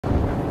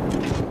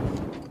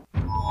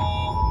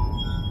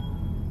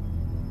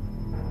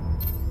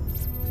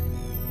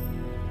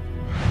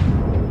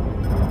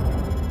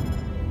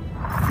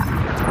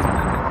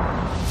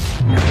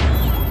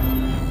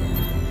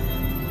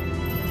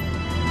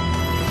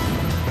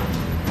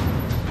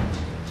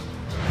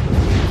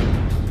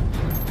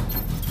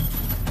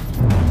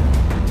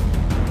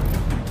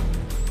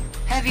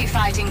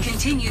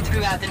continued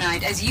throughout the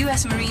night as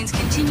U.S. Marines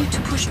continued to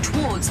push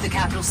towards the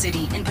capital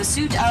city in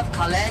pursuit of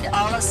Khaled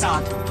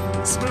al-Assad.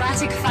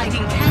 Sporadic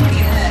fighting can be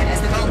heard as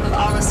the bulk of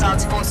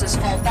al-Assad's forces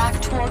fall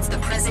back towards the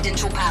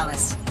presidential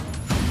palace.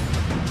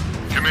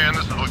 Command,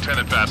 this is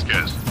Lieutenant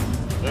Vasquez.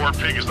 War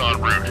Pig is en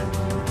route.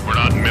 We're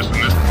not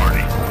missing this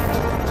party.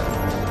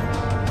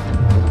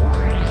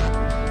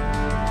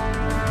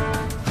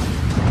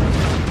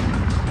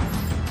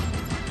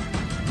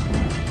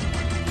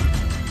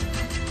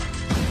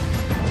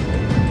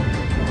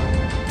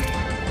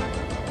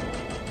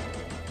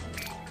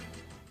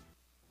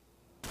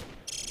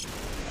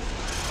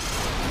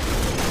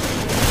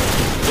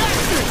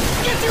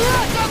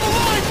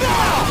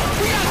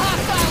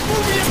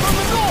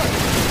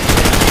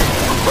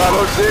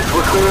 Bravo 6,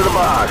 we're clear of the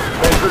bog.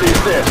 Thanks for the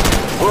assist.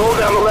 We'll hold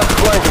down the left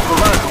flank and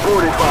provide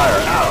supporting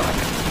fire. Out.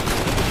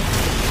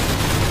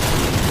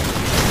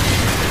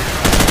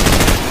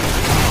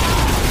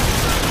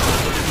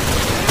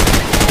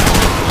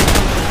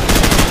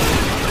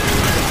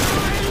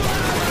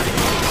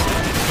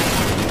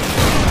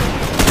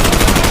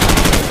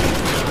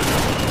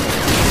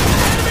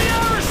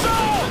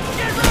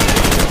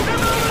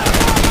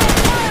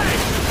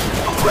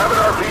 Grab an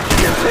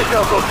RPG and take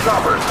out those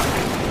choppers.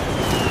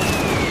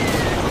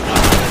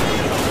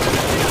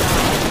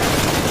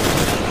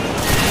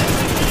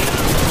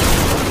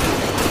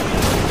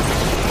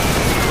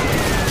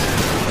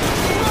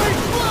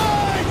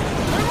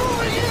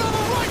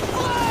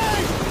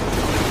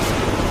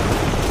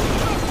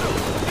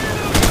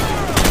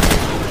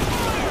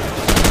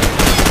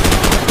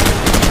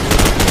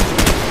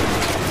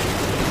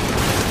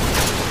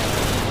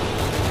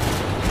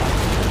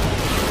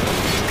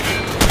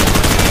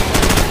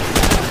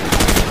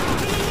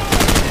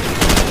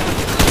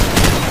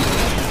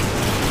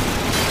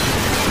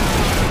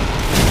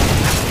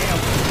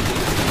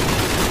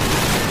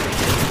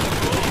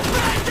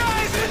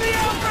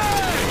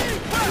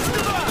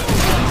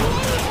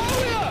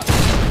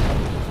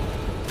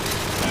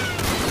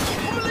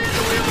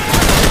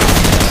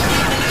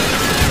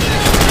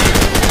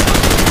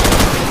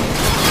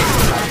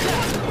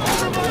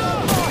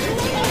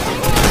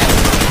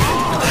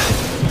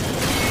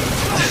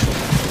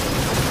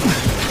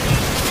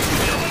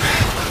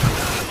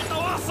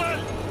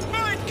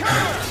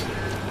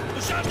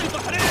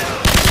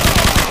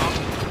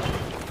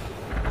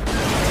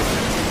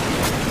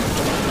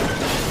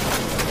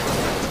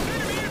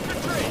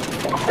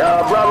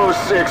 Bravo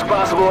 6,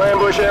 possible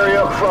ambush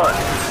area up front.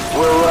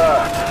 We'll,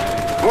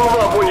 move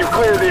up when you've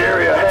cleared the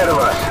area ahead of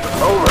us.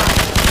 Over.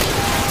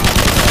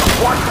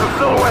 Watch the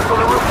silhouettes on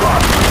the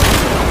rooftop.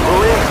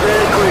 Marines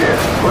very clear.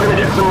 We're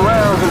gonna get some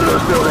rounds into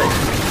those buildings.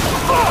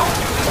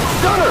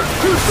 Gunner!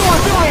 Two-story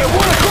building at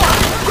 1 o'clock!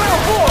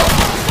 Ground floor!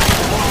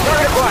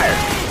 Target acquired.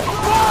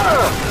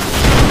 Fire!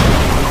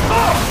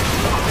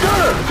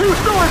 Gunner!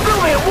 Two-story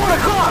building at 1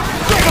 o'clock!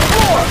 Second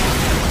floor!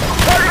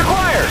 Target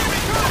acquired!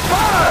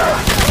 Fire!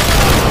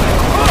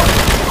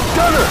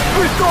 Gunner,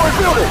 3-story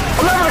building,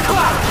 11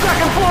 o'clock,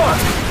 second floor!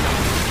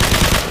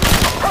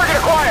 Target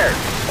acquired!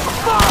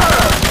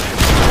 Fire!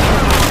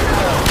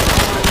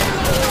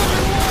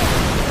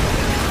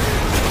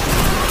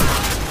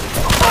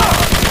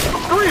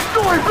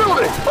 3-story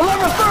building,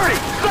 11:30,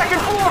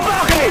 second floor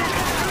balcony!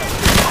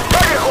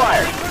 Target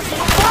acquired!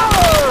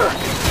 Fire!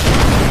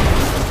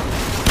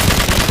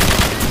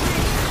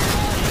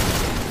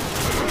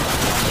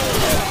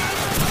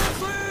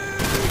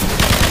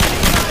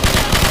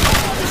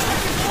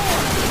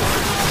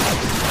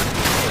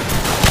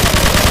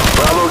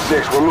 Bravo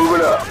 6, we're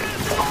moving up.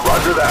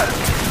 Roger that.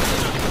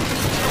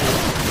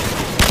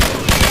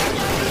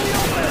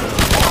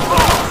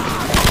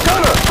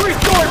 Gunner,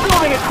 3-story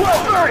building at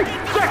 12:30,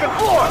 second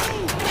floor.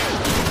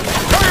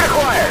 Target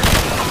acquired.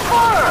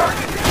 Fire!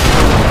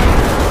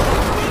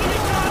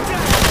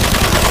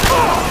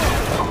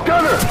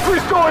 Gunner,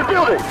 3-story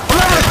building,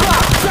 11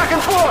 o'clock,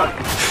 second floor.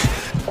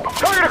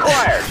 Target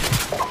acquired.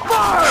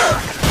 Fire!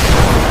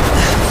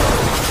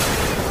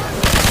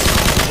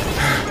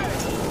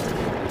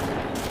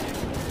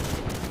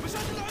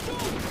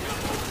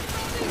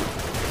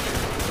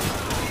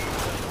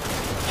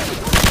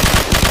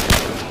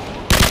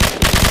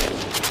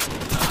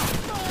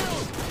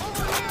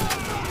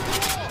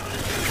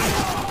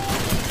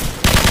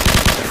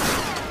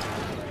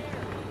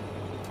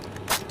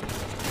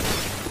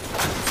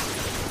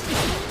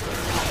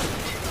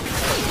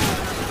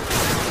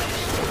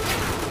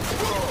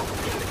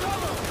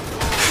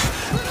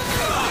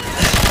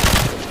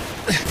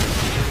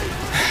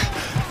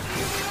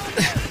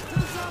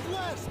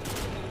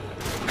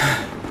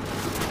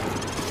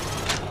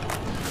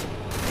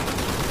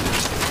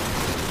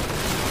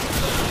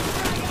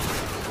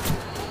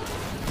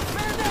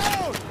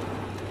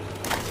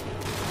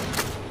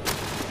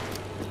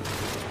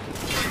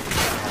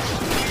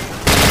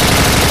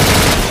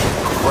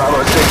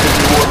 Bravo 6, this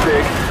is War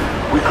Pig.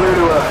 We clear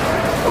to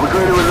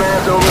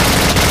advance, over?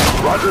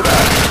 Roger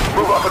that.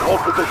 Move up and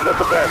hold position at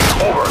the bend.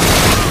 Over.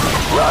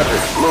 Roger,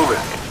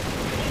 moving.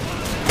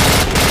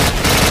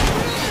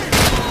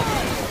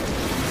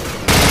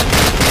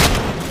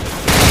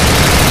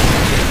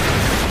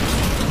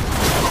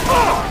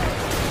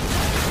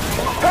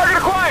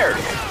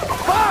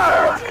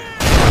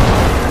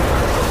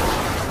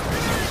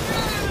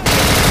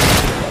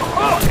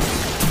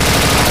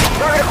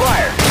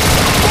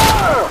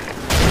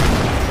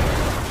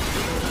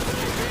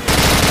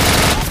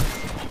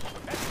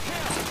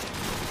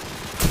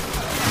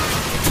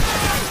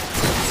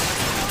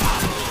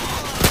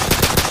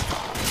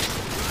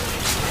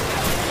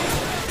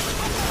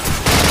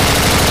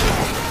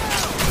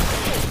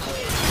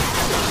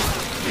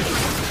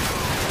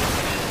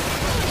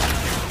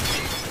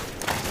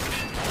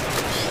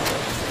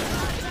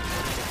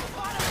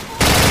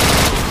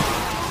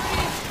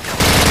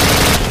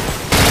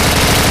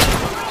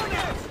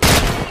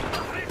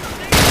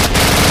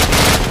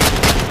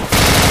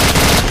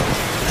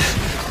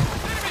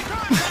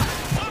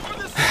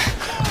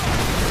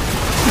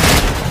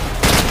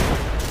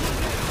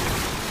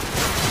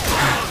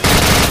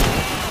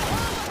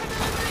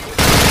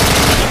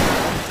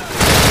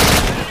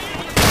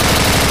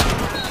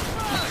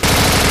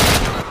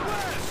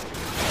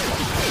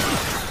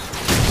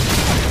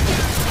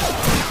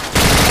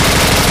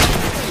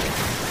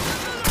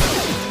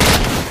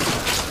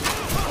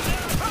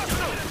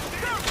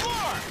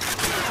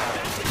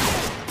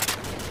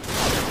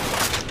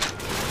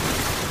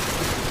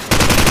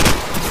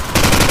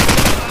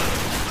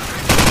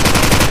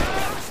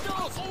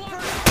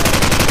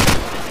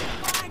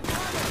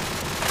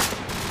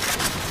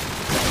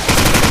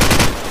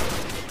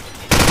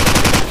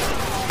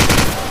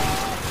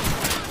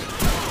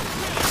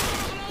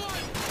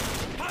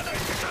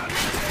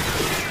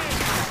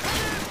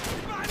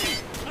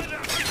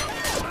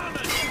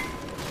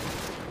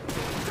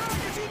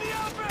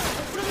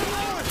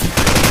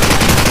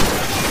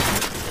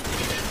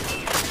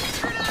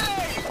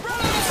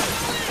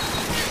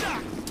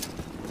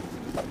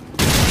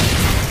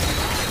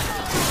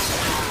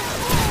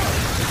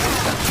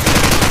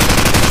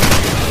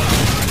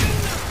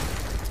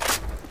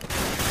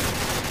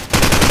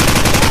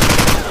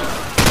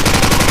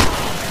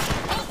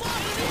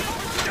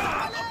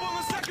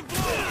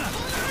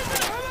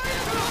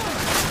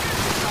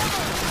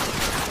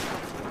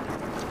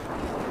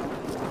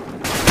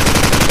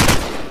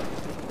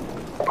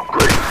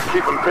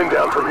 keep them pinned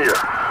down from here.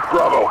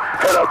 Bravo,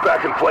 head out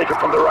back and flank him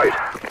from the right.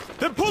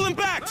 They're pulling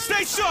back!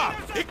 Stay sharp!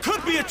 It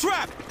could be a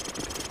trap!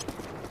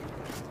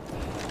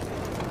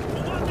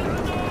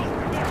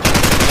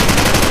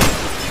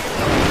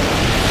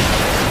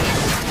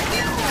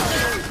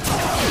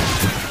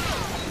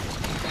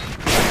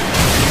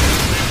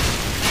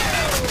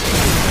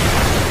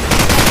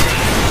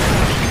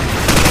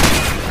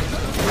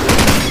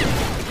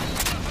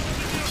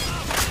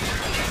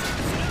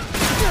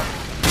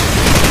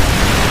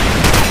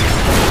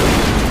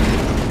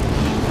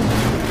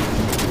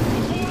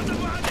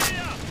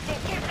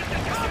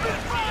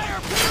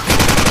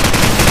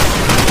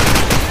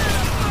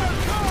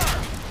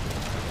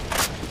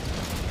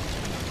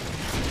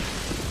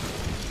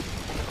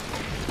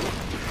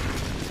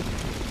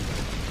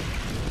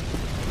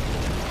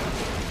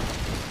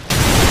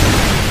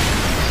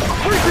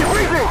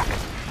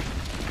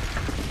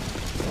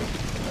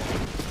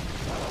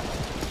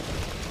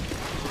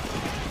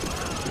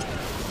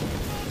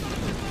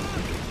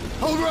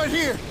 Hold right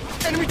here!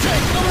 Enemy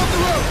tank coming up the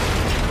road!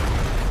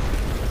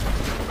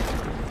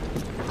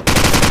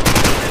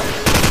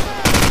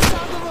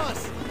 South of us!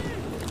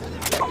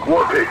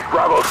 Warpig,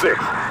 Bravo 6.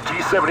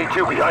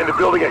 G-72 behind the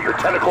building at your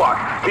 10 o'clock.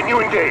 Can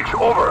you engage?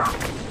 Over.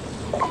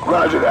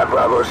 Roger that,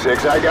 Bravo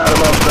 6. I got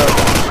him up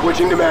thermal.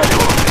 Switching to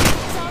manual.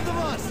 South of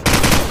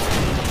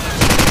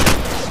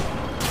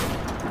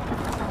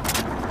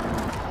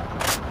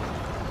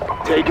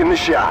us! Taking the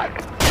shot.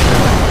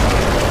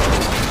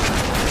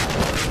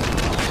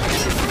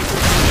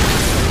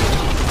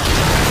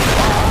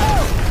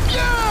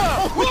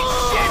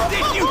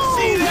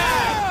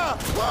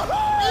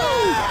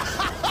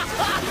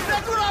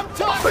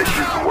 Nice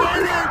shooting,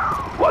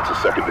 Warpig. Lots of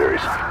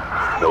secondaries.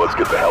 Now let's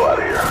get the hell out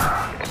of here.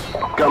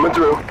 Coming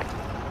through.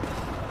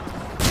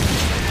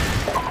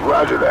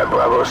 Roger that,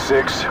 Bravo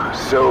 6.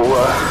 So,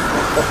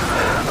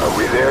 are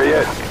we there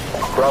yet?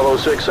 Bravo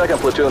 6, 2nd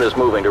platoon is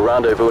moving to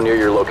rendezvous near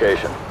your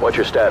location. What's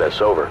your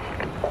status? Over.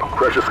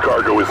 Precious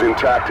cargo is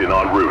intact and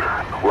en route.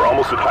 We're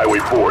almost at Highway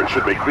 4 and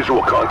should make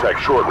visual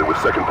contact shortly with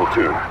 2nd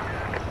platoon.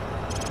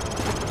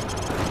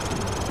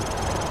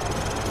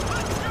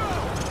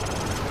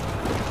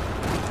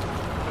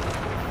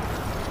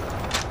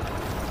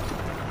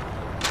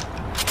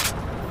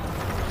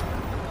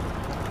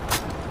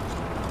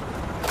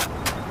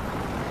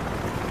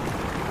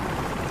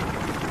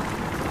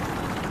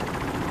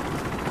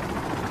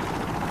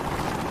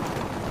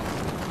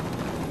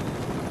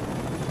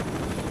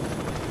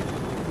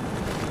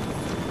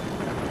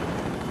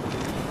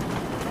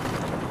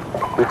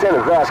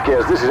 Lieutenant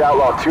Vasquez, this is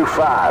Outlaw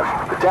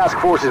 2-5. The task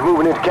force is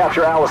moving in to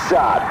capture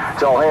Al-Assad.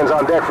 It's all hands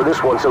on deck for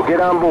this one, so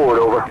get on board,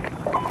 over.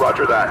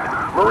 Roger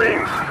that.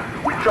 Marines,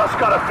 we just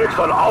got a fix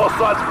on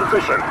Al-Assad's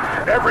position.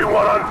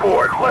 Everyone on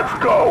board, let's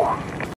go!